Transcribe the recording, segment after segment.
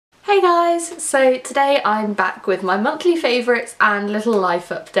Hey guys! So today I'm back with my monthly favourites and little life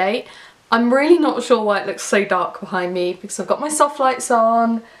update. I'm really not sure why it looks so dark behind me because I've got my soft lights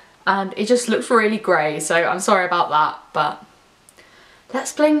on and it just looks really grey, so I'm sorry about that, but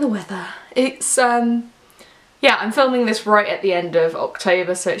let's blame the weather. It's yeah, I'm filming this right at the end of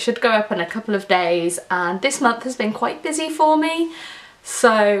October, so it should go up in a couple of days, and this month has been quite busy for me.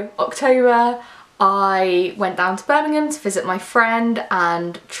 So October, I went down to Birmingham to visit my friend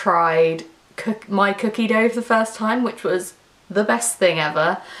and tried my cookie dough for the first time, which was the best thing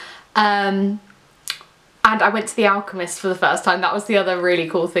ever. And I went to The Alchemist for the first time. That was the other really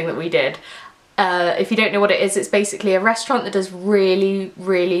cool thing that we did. If you don't know what it is, it's basically a restaurant that does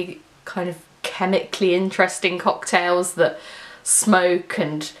really kind of chemically interesting cocktails that smoke,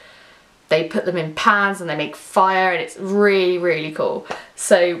 and they put them in pans and they make fire, and it's really cool.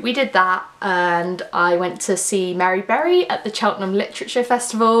 So we did that, and I went to see Mary Berry at the Cheltenham Literature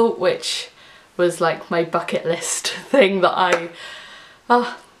Festival, which was like my bucket list thing that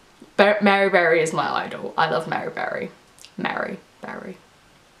Mary Berry is my idol. I love Mary Berry. Mary Berry.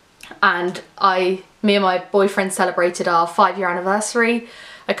 And me and my boyfriend celebrated our 5-year anniversary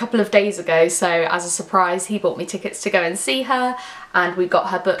a couple of days ago, so as a surprise he bought me tickets to go and see her, and we got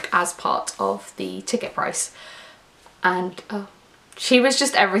her book as part of the ticket price. And she was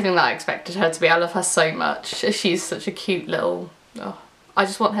just everything that I expected her to be. I love her so much. She's such a cute little... I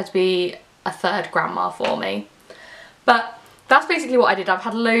just want her to be a third grandma for me. But that's basically what I did. I've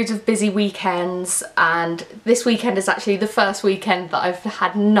had loads of busy weekends, and this weekend is actually the first weekend that I've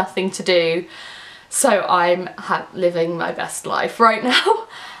had nothing to do. So I'm living my best life right now.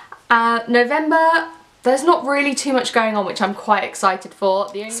 November, there's not really too much going on, which I'm quite excited for.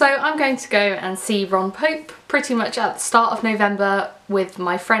 So I'm going to go and see Ron Pope pretty much at the start of November with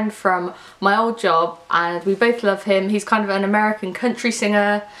my friend from my old job, and we both love him. He's kind of an American country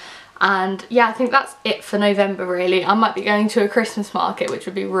singer. And yeah, I think that's it for November really. I might be going to a Christmas market, which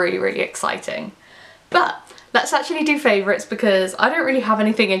would be really exciting. But let's actually do favourites, because I don't really have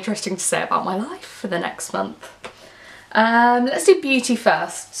anything interesting to say about my life for the next month. Let's do beauty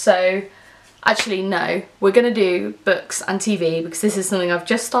first. So actually no, we're going to do books and TV, because this is something I've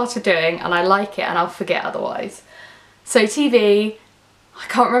just started doing and I like it and I'll forget otherwise. So TV, I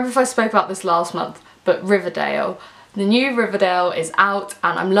can't remember if I spoke about this last month, but Riverdale. The new Riverdale is out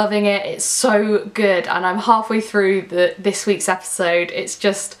and I'm loving it. It's so good, and I'm halfway through this week's episode. It's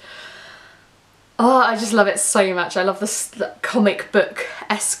just... oh, I just love it so much. I love the comic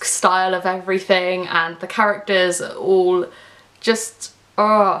book-esque style of everything, and the characters are all just...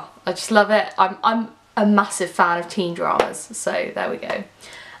 oh, I just love it. I'm a massive fan of teen dramas, so there we go.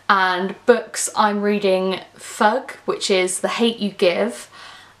 And books, I'm reading Thug, which is The Hate U Give,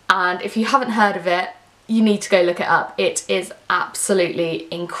 and if you haven't heard of it, you need to go look it up. It is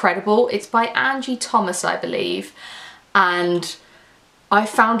absolutely incredible. It's by Angie Thomas, I believe, and I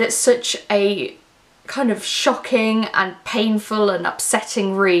found it such a kind of shocking and painful and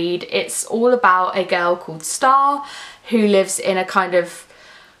upsetting read. It's all about a girl called Star who lives in a kind of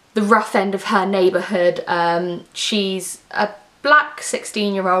the rough end of her neighbourhood. She's a black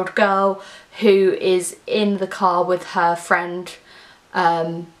 16-year-old girl who is in the car with her friend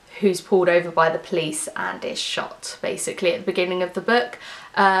who's pulled over by the police and is shot basically at the beginning of the book.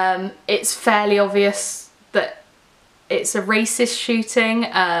 It's fairly obvious that it's a racist shooting.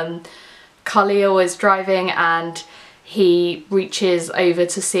 Khalil is driving and he reaches over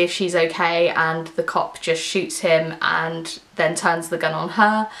to see if she's okay, and the cop just shoots him and then turns the gun on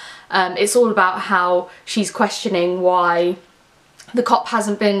her. It's all about how she's questioning why the cop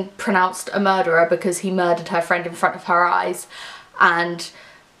hasn't been pronounced a murderer because he murdered her friend in front of her eyes, and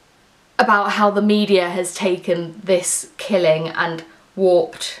about how the media has taken this killing and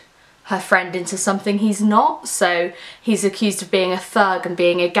warped her friend into something he's not. So he's accused of being a thug and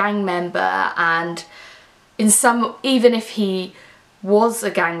being a gang member, and even if he was a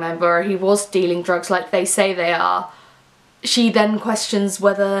gang member or he was dealing drugs like they say they are, she then questions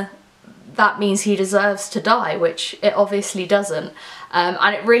whether that means he deserves to die, which it obviously doesn't.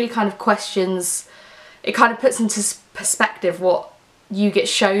 And it really kind of questions, it kind of puts into perspective what you get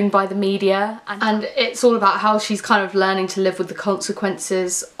shown by the media, and it's all about how she's kind of learning to live with the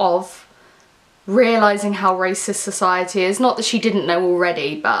consequences of realising how racist society is. Not that she didn't know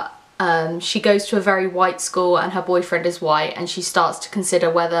already, but she goes to a very white school and her boyfriend is white, and she starts to consider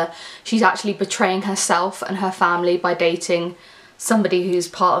whether she's actually betraying herself and her family by dating somebody who's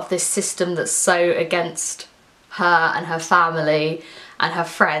part of this system that's so against her and her family and her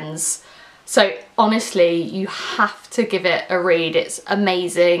friends. So honestly, you have to give it a read. It's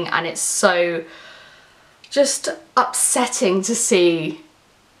amazing, and it's so just upsetting to see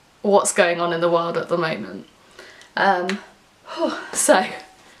what's going on in the world at the moment. So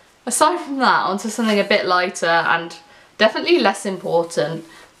aside from that, onto something a bit lighter and definitely less important,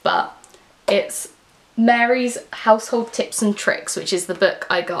 but it's Mary's Household Tips and Tricks, which is the book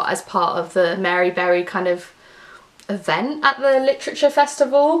I got as part of the Mary Berry kind of event at the literature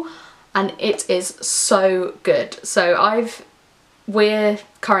festival, and it is so good. So we're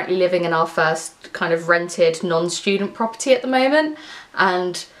currently living in our first kind of rented non-student property at the moment,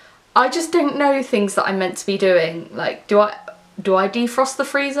 and I just don't know things that I'm meant to be doing. Like, do I defrost the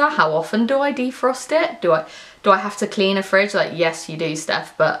freezer? How often do I defrost it? Do I have to clean a fridge? Like, yes you do,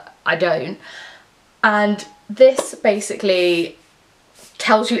 Steph, but I don't. And this basically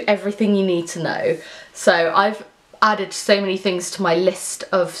tells you everything you need to know. So I've added so many things to my list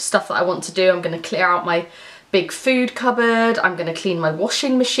of stuff that I want to do. I'm going to clear out my big food cupboard, I'm going to clean my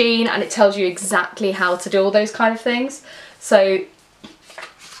washing machine, and it tells you exactly how to do all those kind of things. So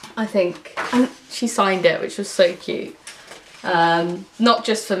I think, and she signed it, which was so cute. Not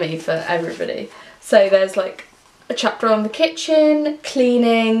just for me, for everybody. So there's like a chapter on the kitchen,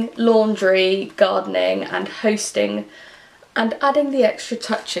 cleaning, laundry, gardening and hosting, and adding the extra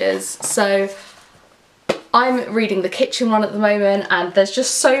touches. So I'm reading the kitchen one at the moment, and there's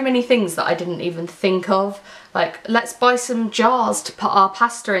just so many things that I didn't even think of. Like, let's buy some jars to put our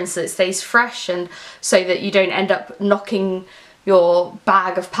pasta in so it stays fresh, and so that you don't end up knocking your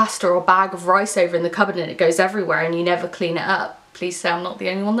bag of pasta or bag of rice over in the cupboard and it goes everywhere and you never clean it up. Please say I'm not the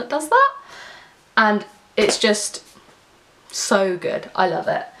only one that does that. And it's just so good. I love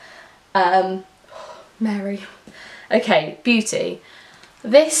it. Mary. Okay, beauty.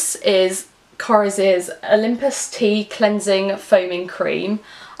 This is Korres' Olympus Tea Cleansing Foaming Cream.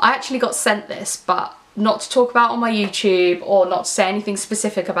 I actually got sent this, but not to talk about on my YouTube or not to say anything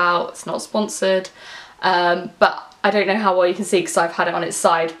specific about. It's not sponsored. But I don't know how well you can see because I've had it on its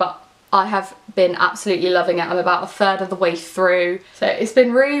side, but I have been absolutely loving it. I'm about a third of the way through. So it's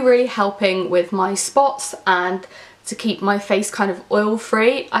been really, really helping with my spots and to keep my face kind of oil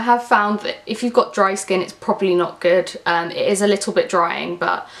free. I have found that if you've got dry skin, it's probably not good. It is a little bit drying,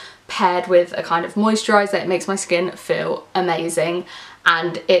 but paired with a kind of moisturiser, it makes my skin feel amazing.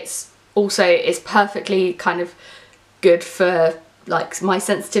 And it's perfectly kind of good for like my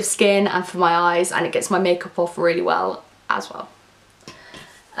sensitive skin and for my eyes, and it gets my makeup off really well as well.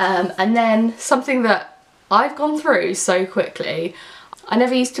 And then something that I've gone through so quickly, I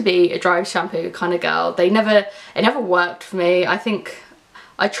never used to be a dry shampoo kind of girl. It never worked for me. I think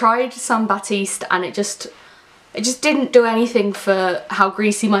I tried some Batiste and it just didn't do anything for how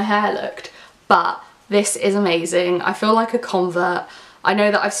greasy my hair looked. But this is amazing. I feel like a convert. I know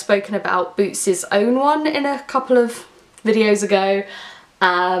that I've spoken about Boots' own one in a couple of videos ago,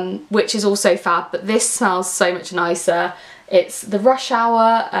 which is also fab, but this smells so much nicer. It's the Rush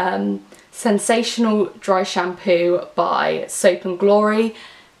Hour Sensational Dry Shampoo by Soap and Glory.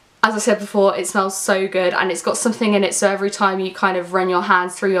 As I said before, it smells so good, and it's got something in it so every time you kind of run your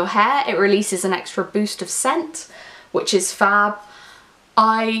hands through your hair, it releases an extra boost of scent, which is fab.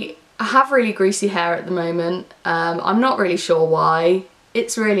 I have really greasy hair at the moment. I'm not really sure why.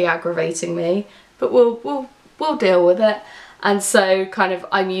 It's really aggravating me, but we'll deal with it. And so kind of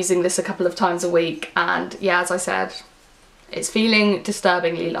I'm using this a couple of times a week, and yeah, as I said, it's feeling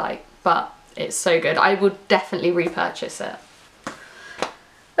disturbingly light, but it's so good. I would definitely repurchase it.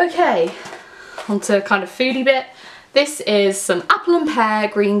 Okay, onto kind of foodie bit. This is some apple and pear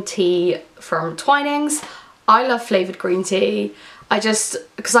green tea from Twinings. I love flavoured green tea.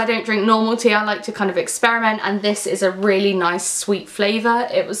 Because I don't drink normal tea, I like to kind of experiment, and this is a really nice sweet flavour.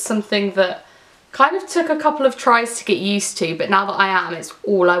 It was something that kind of took a couple of tries to get used to, but now that I am, it's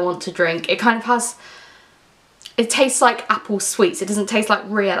all I want to drink. It kind of has, it tastes like apple sweets. It doesn't taste like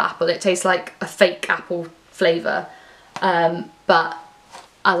real apple, it tastes like a fake apple flavour. But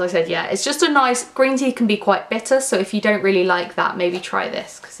as I said, yeah, it's just a nice, green tea can be quite bitter, so if you don't really like that, maybe try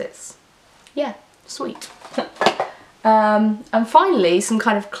this, because it's, yeah, sweet. And finally, some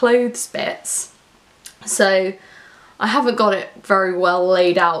kind of clothes bits. So I haven't got it very well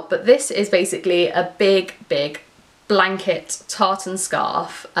laid out, but this is basically a big blanket tartan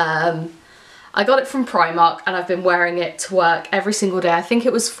scarf. I got it from Primark and I've been wearing it to work every single day. I think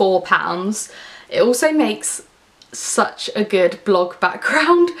it was £4. It also makes such a good blog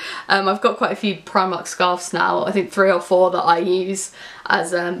background. I've got quite a few Primark scarves now, I think 3 or 4 that I use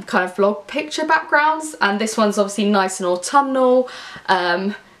as kind of blog picture backgrounds, and this one's obviously nice and autumnal.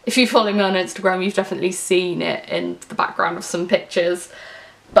 If you follow me on Instagram, you've definitely seen it in the background of some pictures.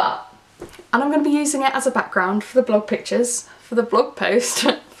 And I'm going to be using it as a background for the blog pictures, for the blog post,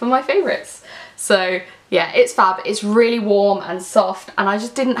 for my favourites. So yeah, it's fab. It's really warm and soft, and I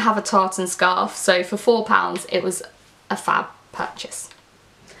just didn't have a tartan scarf, so for £4 it was a fab purchase.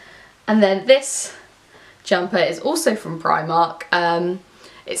 And then this jumper is also from Primark.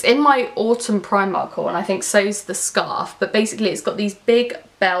 It's in my autumn Primark haul, and I think so's the scarf, but basically it's got these big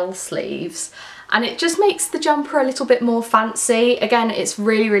bell sleeves and it just makes the jumper a little bit more fancy. Again, it's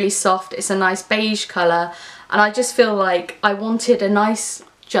really, really soft. It's a nice beige colour, and I just feel like I wanted a nice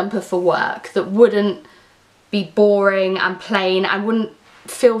jumper for work that wouldn't be boring and plain and wouldn't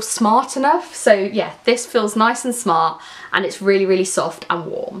feel smart enough. So yeah, this feels nice and smart, and it's really, really soft and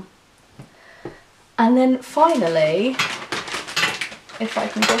warm. And then finally, if I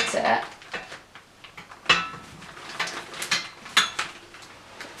can get it,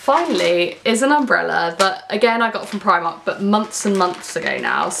 finally is an umbrella that again I got from Primark, but months and months ago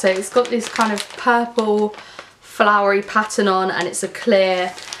now. So it's got this kind of purple flowery pattern on, and it's a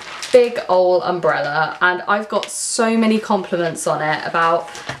clear big old umbrella, and I've got so many compliments on it about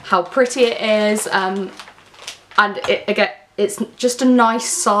how pretty it is, and again it's just a nice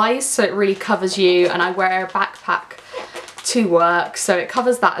size, so it really covers you, and I wear a backpack to work, so it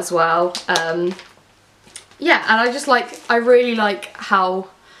covers that as well. Yeah, and I really like how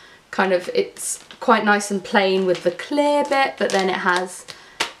kind of it's quite nice and plain with the clear bit, but then it has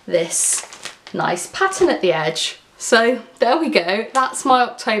this nice pattern at the edge. So there we go, that's my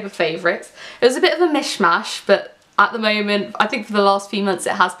October favourites. It was a bit of a mishmash, but at the moment, I think for the last few months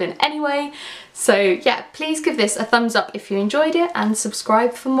it has been anyway. So yeah, please give this a thumbs up if you enjoyed it, and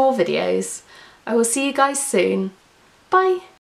subscribe for more videos. I will see you guys soon. Bye!